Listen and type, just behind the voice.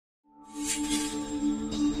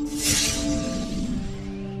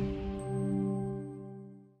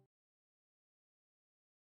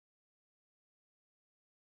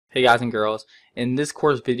Hey guys and girls, in this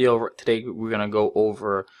course video today we're going to go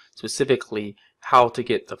over specifically how to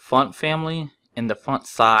get the font family and the font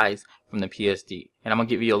size from the PSD. And I'm going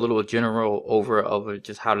to give you a little general over of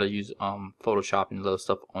just how to use Photoshop and little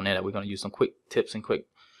stuff on there that we're going to use some quick tips and quick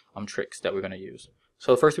tricks that we're going to use.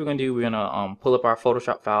 So the first thing we're going to do, we're going to pull up our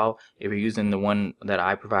Photoshop file. If you're using the one that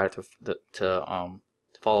I provided to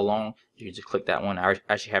follow along, you can just click that one. I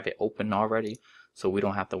actually have it open already, so we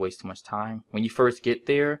don't have to waste too much time. When you first get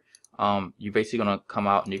there, you're basically going to come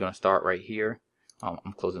out and you're going to start right here.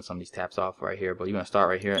 I'm closing some of these tabs off right here, but you're going to start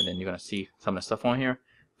right here, and then you're going to see some of the stuff on here.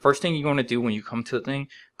 First thing you're going to do when you come to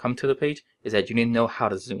the page, is that you need to know how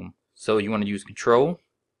to zoom. So you want to use Control,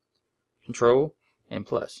 and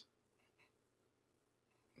plus.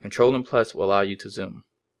 Control and plus will allow you to zoom.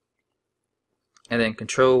 And then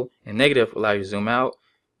Control and negative will allow you to zoom out,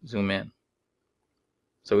 zoom in.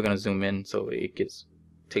 So we're going to zoom in so it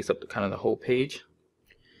takes up kind of the whole page.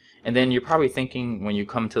 And then you're probably thinking when you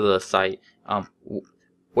come to the site,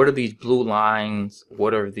 what are these blue lines?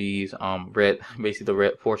 What are these red, basically the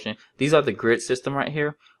red portion? These are the grid system right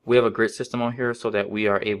here. We have a grid system on here so that we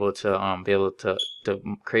are able to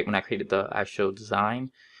create, when I created the actual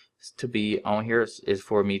design to be on here, is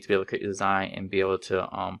for me to be able to create the design and be able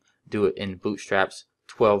to do it in Bootstrap's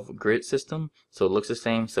 12 grid system. So it looks the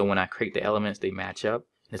same. So when I create the elements, they match up.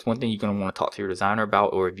 That's one thing you're going to want to talk to your designer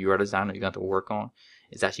about, or if you are a designer, you're going to have to work on,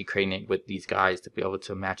 is actually creating it with these guys to be able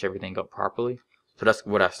to match everything up properly. So that's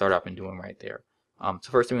what I started off and doing right there. So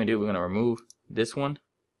first thing we're going to do, we're going to remove this one,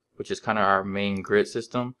 which is kind of our main grid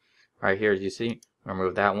system right here, as you see. We're going to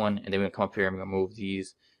remove that one, and then we're going to come up here and we're going to move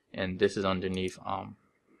these, and this is underneath,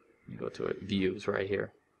 you go to it, views right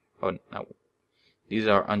here. Oh, no. These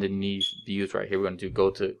are underneath views right here. We're going to go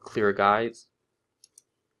to clear guides,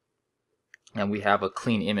 and we have a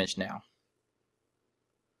clean image now.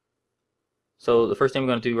 So the first thing we're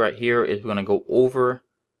going to do right here is we're going to go over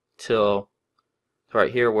till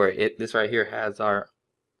right here where this right here has our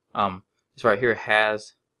this right here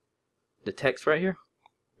has the text right here.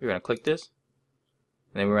 We're going to click this,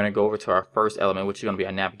 and then we're going to go over to our first element, which is going to be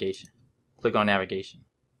our navigation. Click on navigation,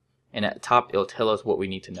 and at the top it'll tell us what we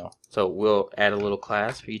need to know. So we'll add a little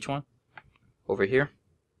class for each one. Over here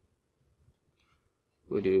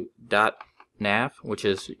we'll do .nav, which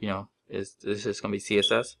is this is going to be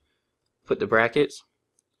CSS. Put the brackets,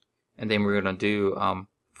 and then we're going to do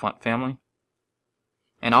font family,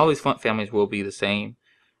 and all these font families will be the same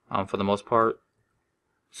for the most part,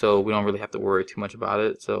 so we don't really have to worry too much about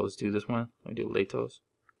it. So let's do this one. We do Latos,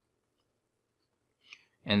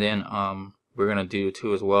 and then we're going to do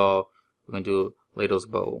too as well. We're going to do Latos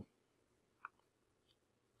bold,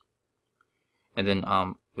 and then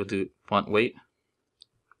we'll do font weight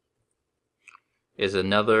is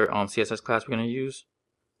another CSS class we're going to use.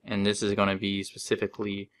 And this is going to be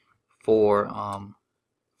specifically for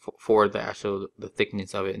the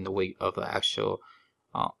thickness of it and the weight of the actual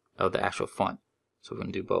font. So we're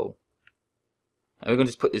going to do bold. And we're going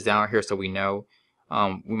to just put this down here so we know.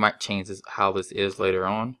 We might change how this is later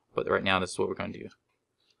on, but right now this is what we're going to do.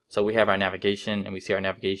 So we have our navigation, and we see our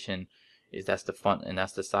navigation that's the font and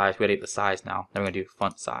that's the size. We edit the size now. Then we're going to do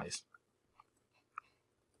font size.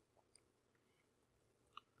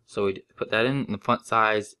 So we put that in, and the font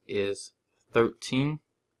size is 13.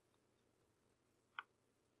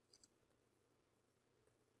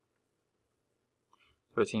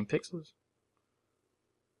 Pixels.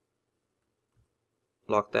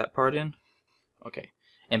 Lock that part in. Okay.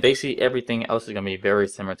 And basically everything else is going to be very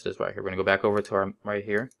similar to this right here. We're going to go back over to our right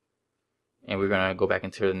here, and we're going to go back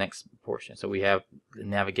into the next portion. So we have the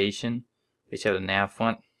navigation. We have the nav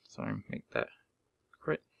font. So I'm going to make that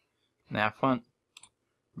correct. Nav font.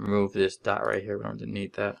 Remove this dot right here. Remember to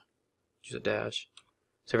need that. Use a dash.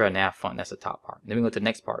 So we have our nav font. That's the top part. Then we go to the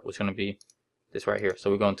next part, which is going to be this right here. So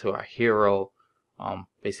we're going to our hero,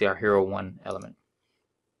 basically our hero 1 element.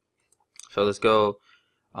 So let's go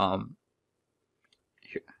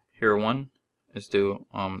hero 1. Let's do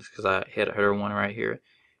because I hit a hero 1 right here,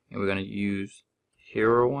 and we're going to use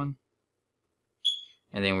hero 1,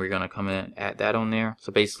 and then we're going to come in and add that on there.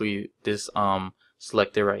 So basically this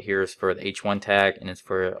selected right here is for the H1 tag, and it's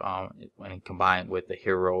for when combined with the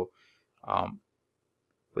hero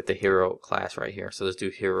class right here. So let's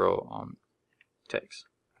do hero text,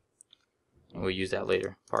 and we'll use that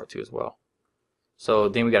later part 2 as well. So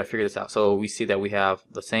then we got to figure this out. So we see that we have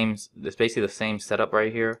the same, it's basically the same setup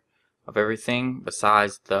right here of everything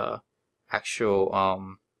besides the actual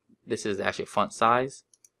this is the actual font size.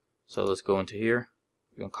 So let's go into here.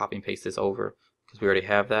 We're gonna copy and paste this over because we already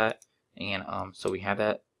have that. And so we have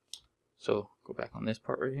that. So go back on this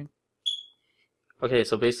part right here. Okay,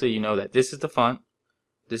 so basically you know that this is the font,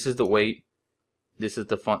 this is the weight, this is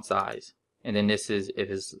the font size, and then this is if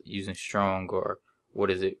it's using strong or what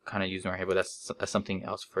is it kind of using right here, but that's something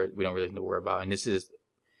else for it. We don't really need to worry about. And this is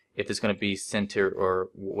if it's going to be centered or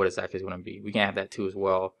what exactly it's going to be. We can have that too as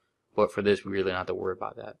well, but for this we really don't have to worry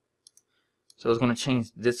about that. So it's going to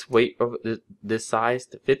change this weight of this size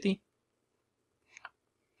to 50.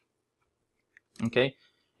 Okay,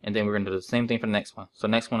 and then we're going to do the same thing for the next one. So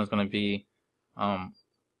next one is going to be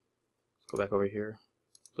go back over here,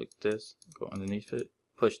 click this, go underneath it,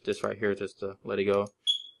 push this right here just to let it go,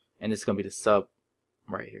 and it's going to be the sub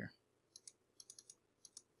right here.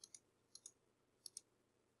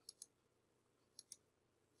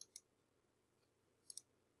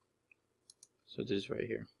 So this right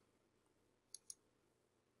here.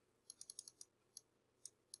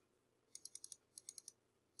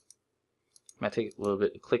 Might take a little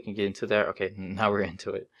bit to click and get into there. Okay, now we're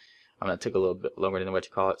into it. That took a little bit longer than what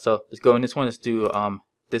you call it. So let's go in this one. Let's do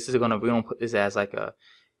this is we're gonna put this as like a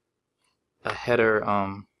header.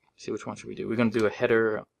 See which one should we do? We're gonna do a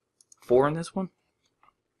header 4 in this one,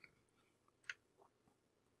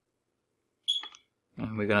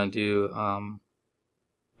 and we're gonna do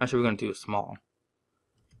actually we're gonna do a small.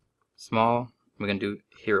 We're gonna do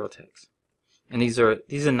hero text. And these are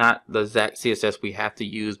not the exact CSS we have to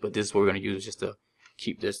use, but this is what we're going to use just to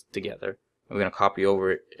keep this together. And we're going to copy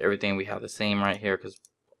over it. Everything we have the same right here because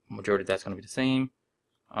majority of that's going to be the same.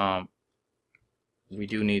 We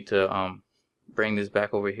do need to bring this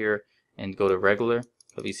back over here and go to regular.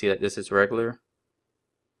 So you see that this is regular.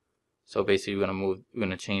 So basically we're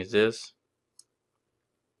going to change this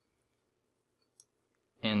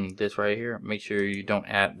and this right here. Make sure you don't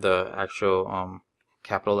add the actual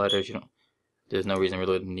capital letters. There's no reason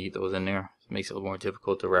really to need those in there. It makes it a little more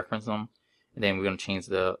difficult to reference them. And then we're going to change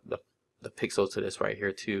the pixels to this right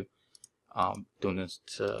here too, doing this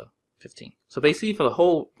to 15. So basically for the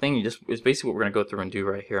whole thing, is basically what we're going to go through and do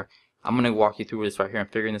right here. I'm going to walk you through this right here and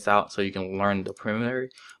figuring this out so you can learn the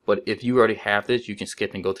preliminary. But if you already have this, you can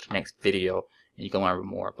skip and go to the next video and you can learn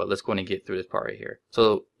more. But let's go ahead and get through this part right here.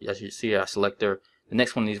 So as you see, I select there. The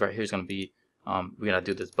next one of these right here is going to be, we're going to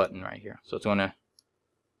do this button right here. So it's going to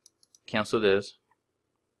cancel this,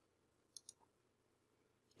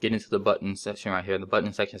 get into the button section right here. The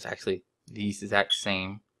button section is actually the exact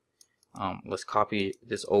same. Let's copy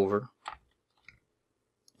this over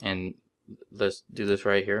and let's do this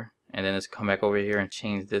right here, and then let's come back over here and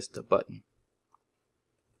change this to button.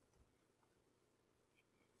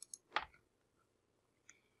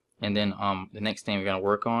 And then the next thing we're going to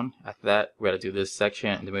work on after that, we're going to do this section,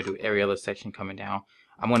 and then we're going to do every other section coming down.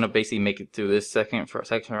 I'm going to basically make it through this section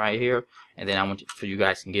right here, and then I want for you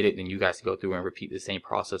guys to get it, then you guys to go through and repeat the same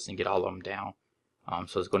process and get all of them down.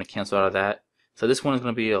 So it's going to cancel out of that. So this one is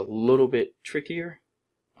going to be a little bit trickier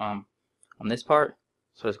on this part.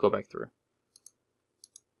 So let's go back through,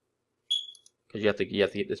 because you have to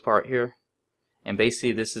get this part here, and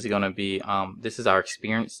basically this is going to be this is our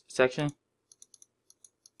experience section.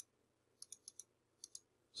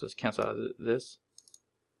 So let's cancel out of this.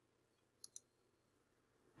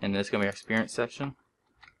 And this is going to be our experience section.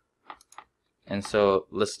 And so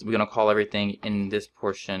we're going to call everything in this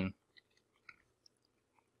portion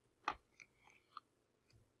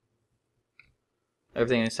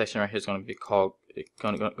everything in this section right here is going to be called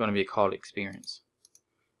experience,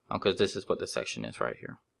 because this is what the section is right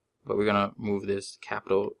here. But we're going to move this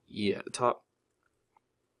capital E at the top.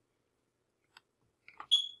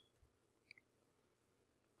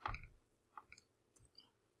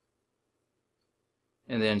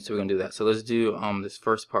 And then so we're going to do that. So let's do this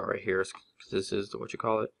first part right here, because this is what you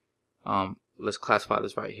call it. Let's classify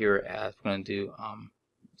this right here as, we're going to do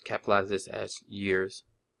capitalize this as years.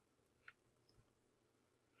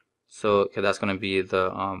 So because that's going to be the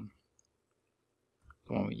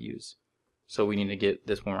one we use. So we need to get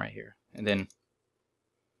this one right here, and then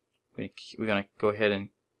we're going to go ahead and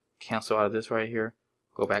cancel out of this right here.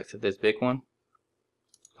 Go back to this big one.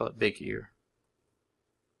 Call it big year.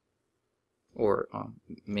 Or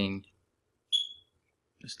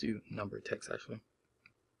let's do number text actually.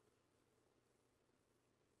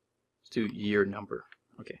 Let's do year number.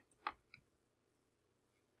 Okay,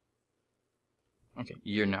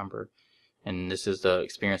 year number. And this is the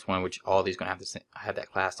experience one, which all these going to have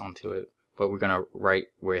that class onto it. But we're going to write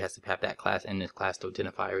where it has to have that class in this class to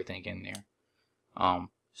identify everything in there.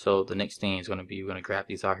 So the next thing is going to be, we're going to grab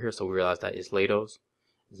these out here so we realize that it's Lados,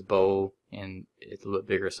 it's bow, and it's a little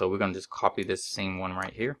bigger. So we're going to just copy this same one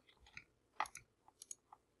right here.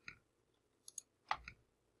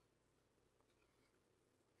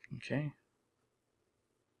 Okay.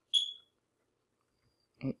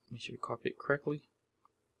 Oh, make sure you copy it correctly.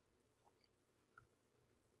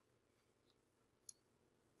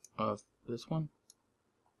 of this one.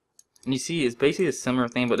 And you see it's basically a similar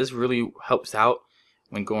thing, but this really helps out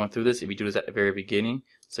when going through this if you do this at the very beginning,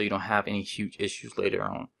 so you don't have any huge issues later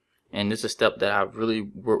on. And this is a step that I really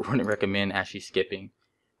wouldn't recommend actually skipping.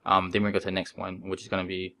 Then we're going to go to the next one, which is going to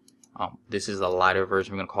be, this is a lighter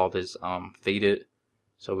version. We're going to call this faded.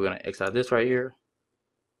 So we're going to X out this right here.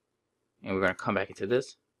 And we're going to come back into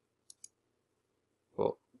this.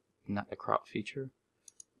 Well, not the crop feature.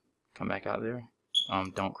 Come back out there.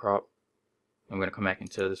 Don't crop. And we're going to come back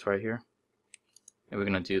into this right here. And we're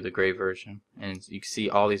going to do the gray version. And you can see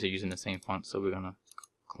all these are using the same font. So we're going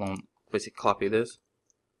to basically copy this.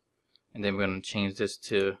 And then we're going to change this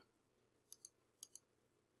to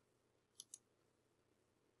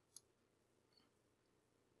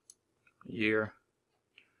year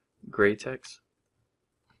gray text.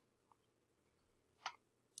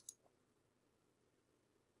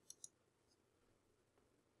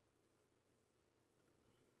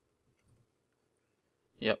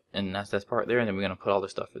 Yep, and that's that part there, and then we're going to put all the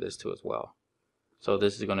stuff for this too as well. So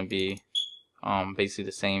this is going to be basically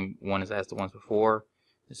the same one as the ones before.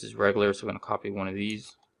 This is regular, so we're going to copy one of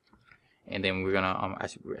these. And then we're going to,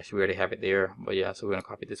 actually we already have it there, but yeah, so we're going to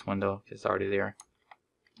copy this window, it's already there.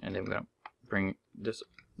 And then we're going to bring this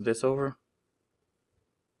over.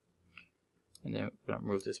 And then we're going to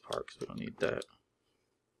remove this part because we don't need that.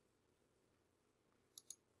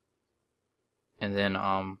 And then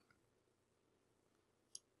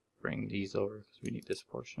bring these over because we need this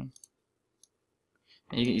portion.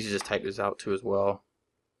 And you can easily just type this out too as well.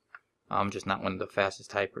 I'm just not one of the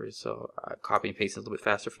fastest typers, so copy and paste is a little bit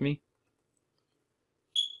faster for me.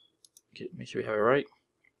 Okay, make sure we have it right.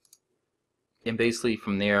 And basically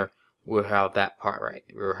from there, we'll have that part right.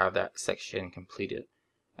 We'll have that section completed.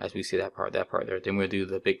 As we see that part there. Then we'll do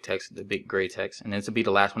the big text, the big gray text. And this will be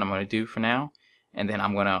the last one I'm going to do for now. And then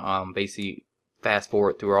I'm going to basically fast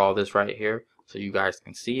forward through all this right here so you guys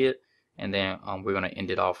can see it. And then we're going to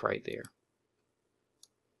end it off right there.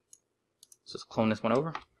 So let's clone this one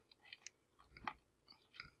over.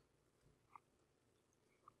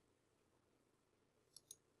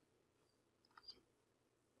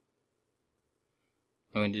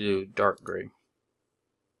 I'm going to do dark gray.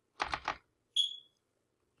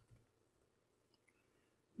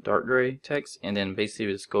 Dark gray text, and then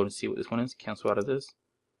basically just go and see what this one is. Cancel out of this.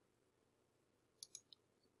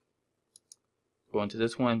 Go into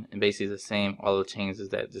this one, and basically the same. All the changes is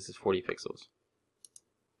that this is 40 pixels.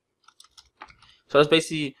 So that's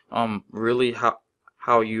basically really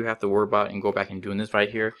how you have to worry about and go back and doing this right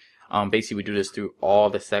here. Basically we do this through all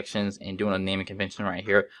the sections and doing a naming convention right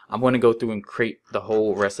here. I'm going to go through and create the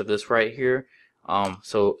whole rest of this right here.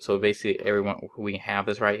 So basically everyone, we can have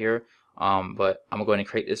this right here. But I'm going to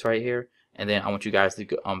create this right here, and then I want you guys to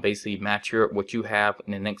basically match what you have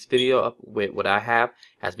in the next video up with what I have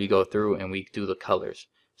as we go through and we do the colors.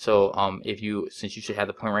 So since you should have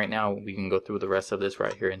the point right now, we can go through the rest of this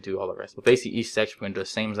right here and do all the rest. But basically each section we're going to do the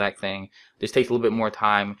same exact thing. This takes a little bit more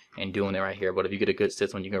time in doing it right here, but if you get a good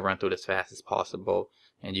system, you can run through it as fast as possible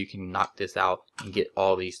and you can knock this out and get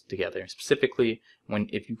all these together. And specifically,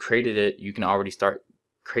 if you created it, you can already start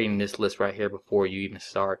creating this list right here before you even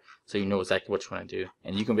start, so you know exactly what you want to do,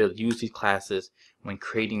 and you can be able to use these classes when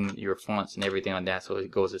creating your fonts and everything like that, so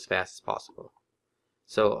it goes as fast as possible.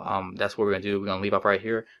 So that's what we're gonna do. We're gonna leave up right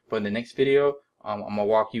here. But in the next video, I'm gonna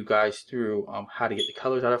walk you guys through how to get the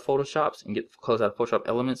colors out of Photoshop and get the colors out of Photoshop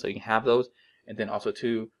elements, so you can have those. And then also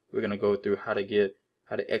too, we're gonna go through how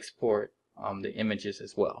to export the images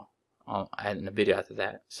as well in the video after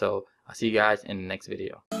that. So I'll see you guys in the next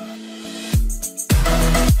video.